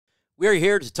We're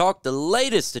here to talk the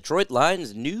latest Detroit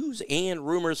Lions news and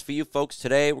rumors for you folks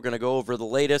today. We're going to go over the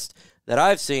latest that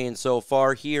I've seen so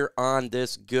far here on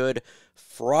this Good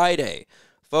Friday.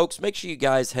 Folks, make sure you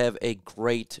guys have a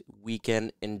great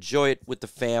weekend. Enjoy it with the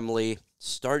family.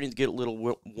 Starting to get a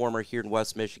little warmer here in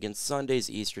West Michigan. Sunday's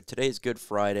Easter. Today's Good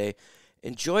Friday.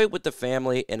 Enjoy it with the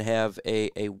family and have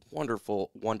a wonderful,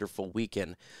 wonderful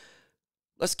weekend.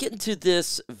 Let's get into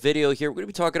this video here. We're going to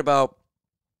be talking about,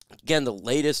 again, the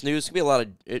latest news. It's going to be a lot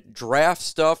of draft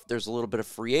stuff. There's a little bit of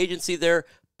free agency there.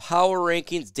 Power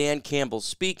rankings, Dan Campbell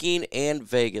speaking, and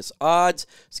Vegas odds.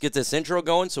 Let's get this intro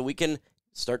going so we can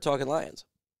start talking Lions.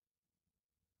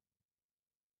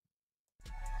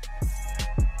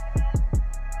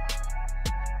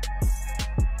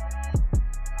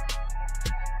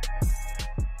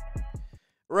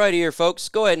 Right here, folks.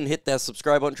 Go ahead and hit that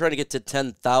subscribe button. Trying to get to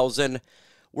 10,000.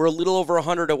 We're a little over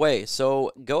 100 away,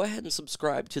 so go ahead and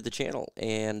subscribe to the channel,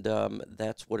 and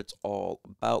that's what it's all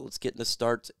about. Let's get into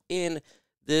starts in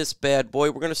this bad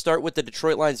boy. We're going to start with the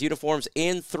Detroit Lions uniforms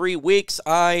in 3 weeks.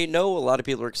 I know a lot of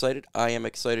people are excited. I am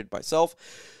excited myself.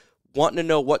 Wanting to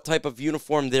know what type of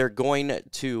uniform they're going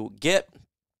to get.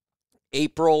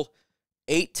 April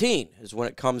 18 is when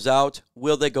it comes out.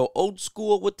 Will they go old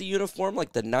school with the uniform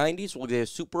like the 90s? Will they go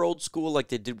super old school like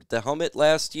they did with the helmet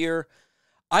last year?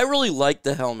 I really like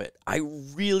the helmet. I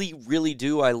really, really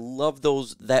do. I love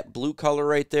that blue color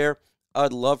right there.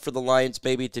 I'd love for the Lions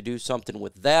maybe to do something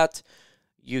with that.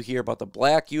 You hear about the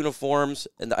black uniforms,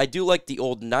 and I do like the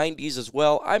old 90s as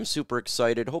well. I'm super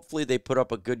excited. Hopefully they put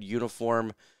up a good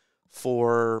uniform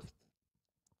for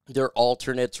their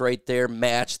alternates right there.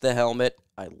 Match the helmet.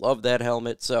 I love that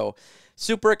helmet. So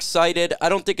super excited. I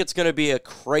don't think it's going to be a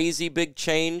crazy big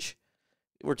change.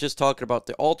 We're just talking about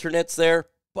the alternates there.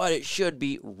 But it should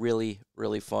be really,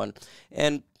 really fun.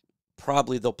 And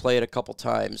probably they'll play it a couple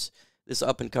times this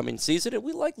up-and-coming season. And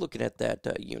we like looking at that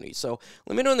uni. So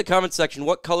let me know in the comment section,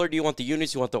 what color do you want the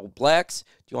unis? Do you want the old blacks?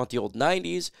 Do you want the old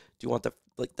 90s? Do you want the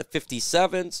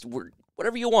 57s?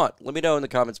 Whatever you want. Let me know in the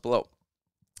comments below.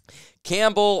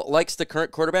 Campbell likes the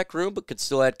current quarterback room, but could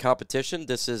still add competition.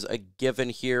 This is a given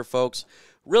here, folks.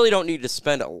 Really don't need to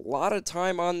spend a lot of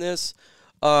time on this.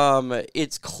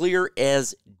 It's clear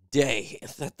as day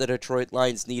that the Detroit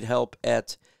Lions need help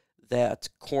at that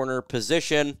corner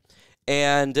position,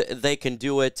 and they can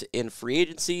do it in free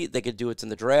agency. They can do it in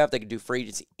the draft. They can do free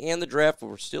agency and the draft, but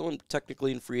we're still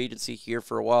technically in free agency here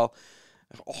for a while,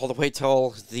 all the way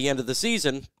till the end of the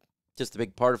season. Just a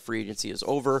big part of free agency is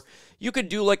over. You could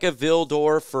do like a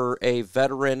Vildor for a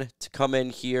veteran to come in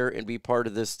here and be part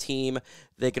of this team.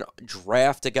 They can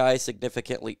draft a guy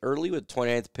significantly early with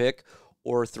 29th pick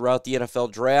or throughout the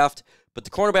NFL draft. But the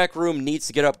cornerback room needs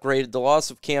to get upgraded. The loss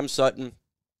of Cam Sutton,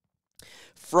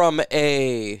 from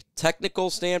a technical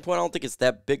standpoint, I don't think it's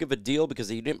that big of a deal because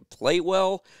he didn't play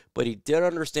well, but he did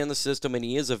understand the system, and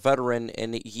he is a veteran,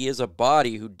 and he is a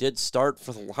body who did start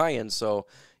for the Lions, so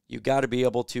you got to be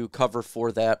able to cover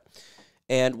for that.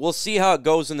 And we'll see how it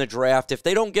goes in the draft. If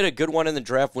they don't get a good one in the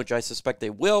draft, which I suspect they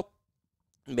will,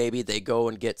 maybe they go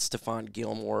and get Stephon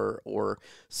Gilmore or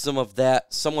someone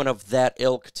of that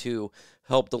ilk to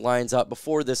help the Lions out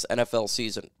before this NFL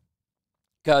season.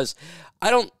 Because I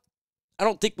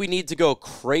don't think we need to go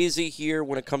crazy here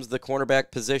when it comes to the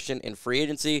cornerback position in free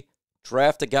agency.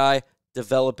 Draft a guy,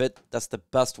 develop it. That's the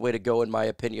best way to go, in my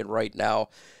opinion, right now.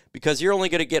 Because you're only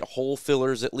going to get hole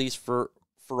fillers, at least for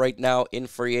right now, in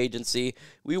free agency.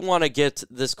 We want to get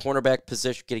this cornerback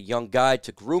position, get a young guy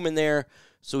to groom in there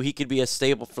so he could be a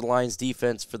staple for the Lions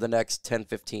defense for the next 10,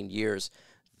 15 years.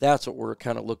 That's what we're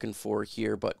kind of looking for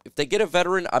here. But if they get a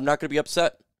veteran, I'm not going to be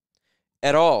upset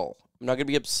at all. I'm not going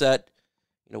to be upset.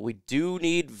 You know, we do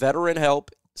need veteran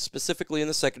help, specifically in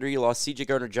the secondary. You lost C.J.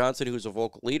 Gardner-Johnson, who's a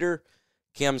vocal leader.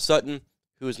 Cam Sutton,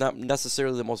 who is not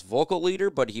necessarily the most vocal leader,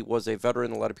 but he was a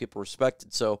veteran a lot of people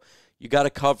respected. So you got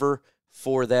to cover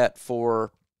for that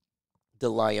for the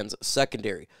Lions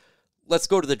secondary. Let's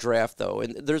go to the draft, though.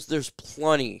 And there's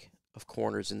plenty of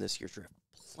corners in this year's draft.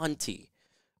 Plenty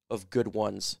of good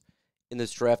ones in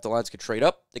this draft. The Lions could trade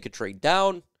up. They could trade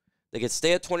down. They could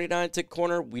stay at 29 to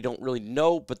corner. We don't really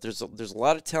know, but there's a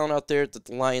lot of talent out there that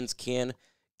the Lions can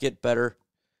get better.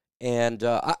 And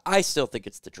I still think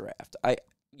it's the draft.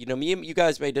 You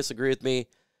guys may disagree with me.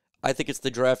 I think it's the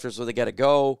drafters where they got to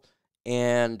go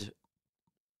and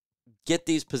get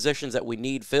these positions that we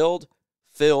need filled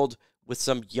with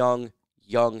some young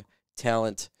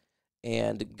talent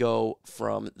and go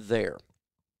from there.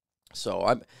 So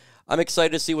I'm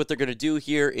excited to see what they're going to do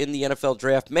here in the NFL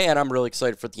draft. Man, I'm really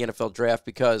excited for the NFL draft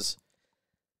because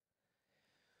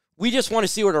we just want to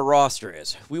see what our roster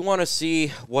is. We want to see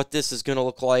what this is going to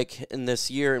look like in this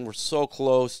year, and we're so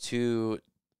close to,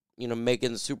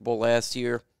 making the Super Bowl last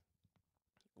year.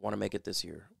 Want to make it this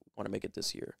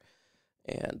year.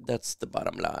 And that's the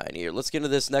bottom line here. Let's get into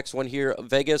this next one here.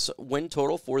 Vegas win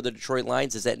total for the Detroit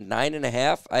Lions is at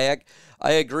 9.5.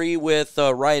 I agree with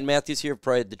Ryan Matthews here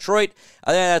for Detroit.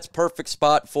 I think that's a perfect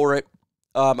spot for it.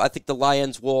 I think the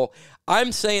Lions will.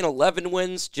 I'm saying 11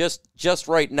 wins just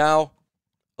right now.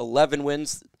 11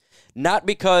 wins. Not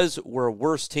because we're a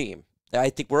worse team. I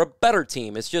think we're a better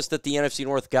team. It's just that the NFC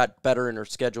North got better and our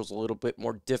schedule's a little bit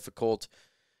more difficult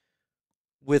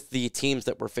with the teams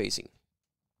that we're facing.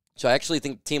 So I actually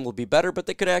think the team will be better, but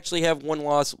they could actually have one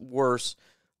loss worse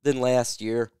than last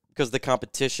year because the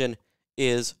competition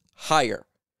is higher.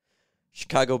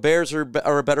 Chicago Bears are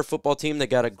a better football team. They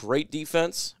got a great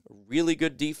defense, a really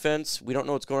good defense. We don't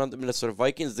know what's going on with the Minnesota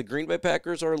Vikings. The Green Bay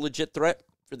Packers are a legit threat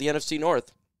for the NFC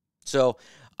North. So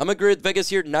I'm agree with Vegas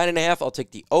here, 9.5. I'll take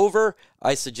the over.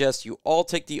 I suggest you all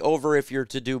take the over if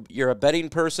you're a betting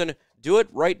person. Do it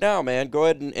right now, man. Go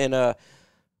ahead and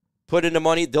put in the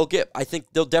money. I think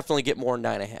they'll definitely get more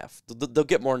than 9.5. They'll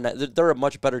get more than. They're a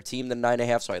much better team than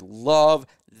 9.5. So I love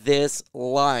this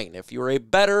line. If you're a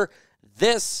bettor,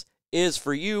 this is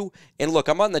for you. And look,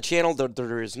 I'm on the channel.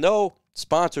 There is no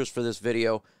sponsors for this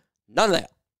video. None of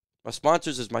that. My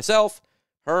sponsors is myself,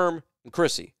 Herm, and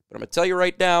Chrissy. But I'm going to tell you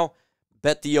right now,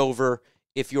 bet the over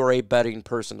if you're a betting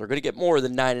person. They're going to get more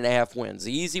than 9.5 wins.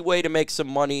 The easy way to make some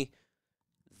money,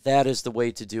 that is the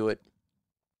way to do it.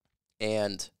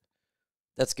 And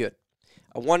that's good.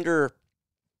 I wonder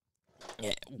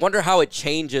how it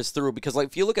changes through, because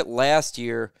if you look at last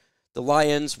year, the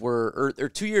Lions were, or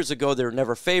 2 years ago, they were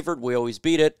never favored. We always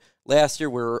beat it. Last year,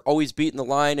 we were always beating the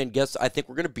line, and I think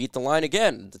we're going to beat the line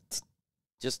again. It's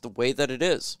just the way that it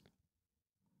is.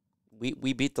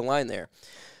 We beat the line there.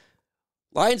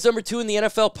 Lions number 2 in the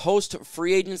NFL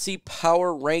post-free agency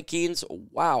power rankings.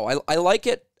 Wow, I like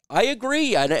it. I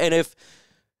agree. And if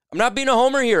I'm not being a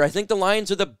homer here, I think the Lions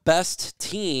are the best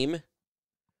team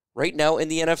right now in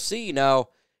the NFC. Now,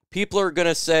 people are going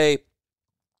to say,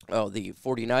 oh, the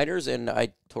 49ers, and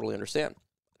I totally understand.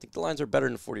 I think the Lions are better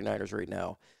than the 49ers right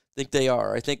now. I think they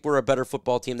are. I think we're a better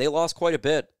football team. They lost quite a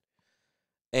bit.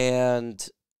 And,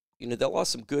 they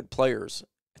lost some good players.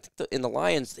 I think in the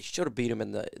Lions, they should have beat them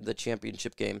in the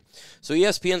championship game. So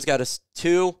ESPN's got us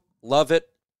 2. Love it.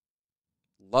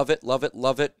 Love it, love it,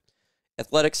 love it.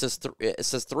 Athletics says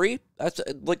 3.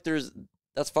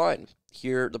 That's fine.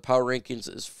 Here, the power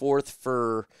rankings is 4th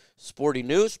for Sporting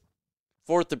News,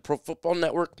 4th in Pro Football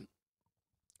Network,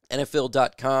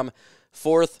 NFL.com,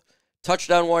 4th.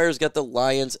 Touchdown Wire's got the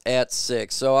Lions at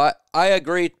 6. So I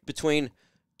agree between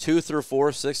 2 through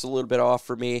 4. 6 a little bit off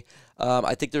for me.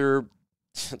 I think they're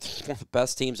one of the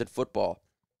best teams in football.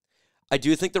 I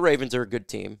do think the Ravens are a good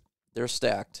team. They're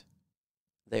stacked.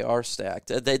 They are stacked.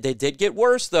 They did get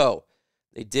worse, though.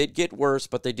 They did get worse,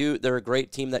 but they're a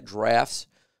great team that drafts.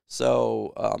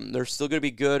 So they're still going to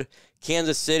be good.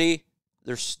 Kansas City,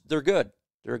 they're good.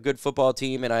 They're a good football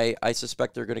team, and I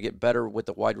suspect they're going to get better with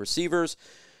the wide receivers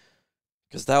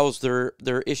because that was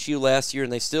their issue last year,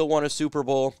 and they still won a Super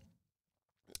Bowl.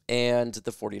 And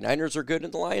the 49ers are good,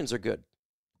 and the Lions are good.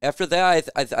 After that,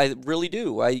 I really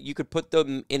do. You could put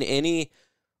them in any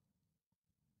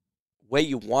way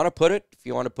you want to put it. If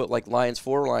you want to put like Lions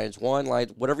 4, Lions 1,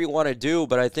 Lions, whatever you want to do,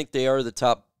 but I think they are the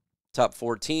top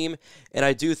 4 team, and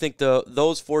I do think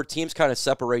those 4 teams kind of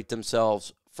separate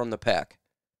themselves from the pack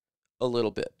a little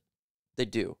bit. They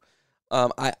do.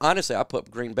 I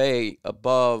put Green Bay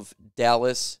above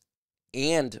Dallas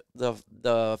and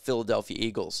the Philadelphia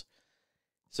Eagles.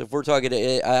 So if we're talking,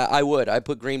 I'd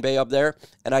put Green Bay up there,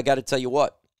 and I got to tell you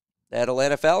what, that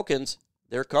Atlanta Falcons,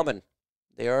 they're coming.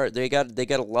 They got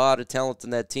a lot of talent in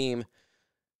that team.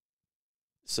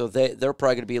 So they're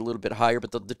probably going to be a little bit higher.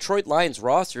 But the Detroit Lions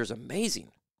roster is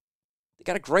amazing. They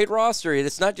got a great roster, and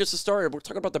it's not just a starter. We're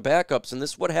talking about the backups, and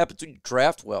this is what happens when you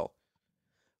draft well.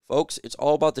 Folks, it's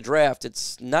all about the draft.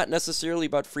 It's not necessarily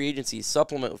about free agency,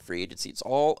 supplemental free agency. It's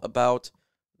all about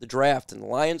the draft, and the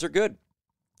Lions are good.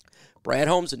 Brad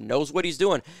Holmes knows what he's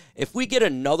doing. If we get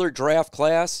another draft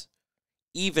class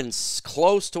even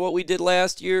close to what we did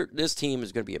last year, this team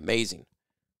is going to be amazing.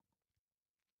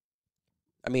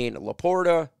 I mean,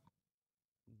 Laporta,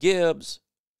 Gibbs,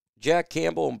 Jack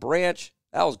Campbell, and Branch,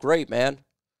 that was great, man.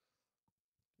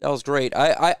 That was great.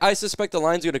 I suspect the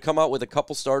Lions are going to come out with a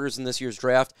couple starters in this year's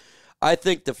draft. I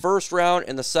think the first round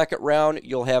and the second round,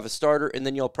 you'll have a starter, and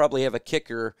then you'll probably have a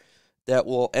kicker that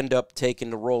will end up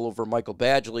taking the role over Michael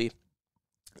Badgley.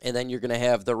 And then you're going to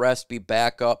have the rest be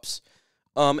backups.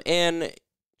 And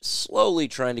slowly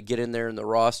trying to get in there in the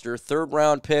roster. Third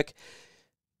round pick,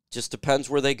 just depends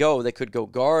where they go. They could go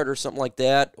guard or something like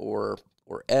that, or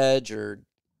edge, or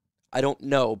I don't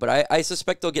know. But I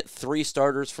suspect they'll get 3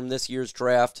 starters from this year's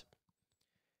draft.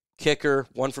 Kicker,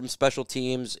 1 from special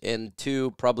teams, and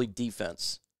 2 probably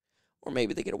defense. Or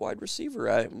maybe they get a wide receiver.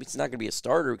 It's not going to be a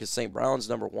starter because St. Brown's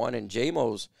number 1 and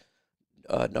J-Mo's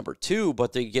number 2,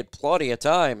 but they get plenty of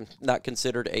time. Not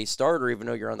considered a starter, even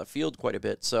though you're on the field quite a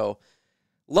bit. So,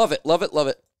 love it, love it, love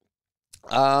it.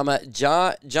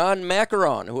 John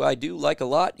Macaron, who I do like a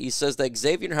lot, he says that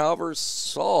Xavien Howard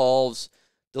solves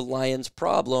the Lions'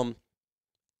 problem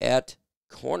at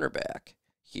cornerback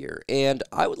here. And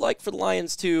I would like for the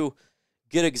Lions to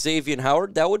get Xavien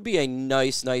Howard. That would be a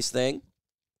nice thing.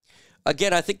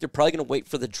 Again, I think they're probably going to wait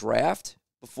for the draft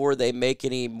before they make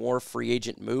any more free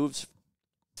agent moves.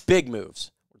 Big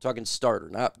moves. We're talking starter,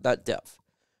 not depth.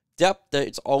 Depth,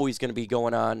 it's always going to be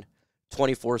going on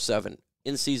 24/7,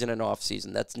 in season and off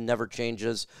season. That's never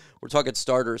changes. We're talking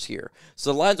starters here.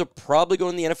 So the Lions will probably go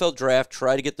in the NFL draft,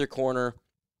 try to get their corner,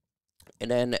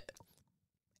 and then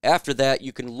after that,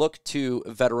 you can look to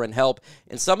veteran help.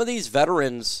 And some of these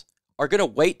veterans are going to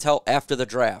wait till after the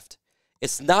draft.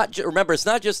 It's not, remember, it's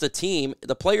not just the team.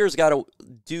 The players got to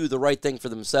do the right thing for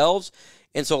themselves.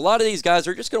 And so a lot of these guys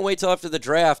are just going to wait till after the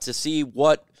draft to see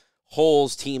what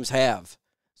holes teams have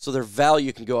so their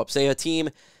value can go up. Say a team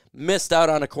missed out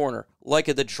on a corner, like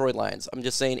the Detroit Lions. I'm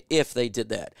just saying if they did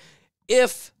that.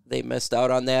 If they missed out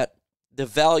on that, the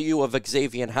value of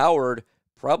Xavien Howard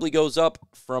probably goes up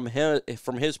from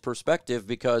his perspective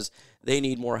because they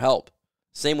need more help.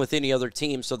 Same with any other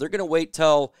team. So they're going to wait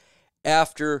till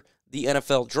after the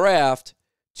NFL draft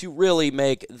to really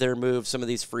make their move, some of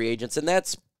these free agents. And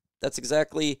that's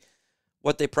exactly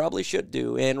what they probably should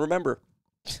do. And remember,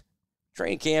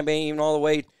 training camp ain't even all the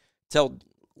way till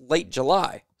late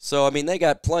July. So, I mean, they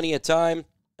got plenty of time.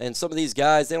 And some of these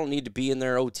guys, they don't need to be in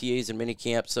their OTAs and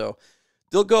minicamp. So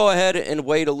they'll go ahead and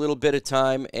wait a little bit of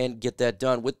time and get that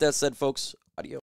done. With that said, folks,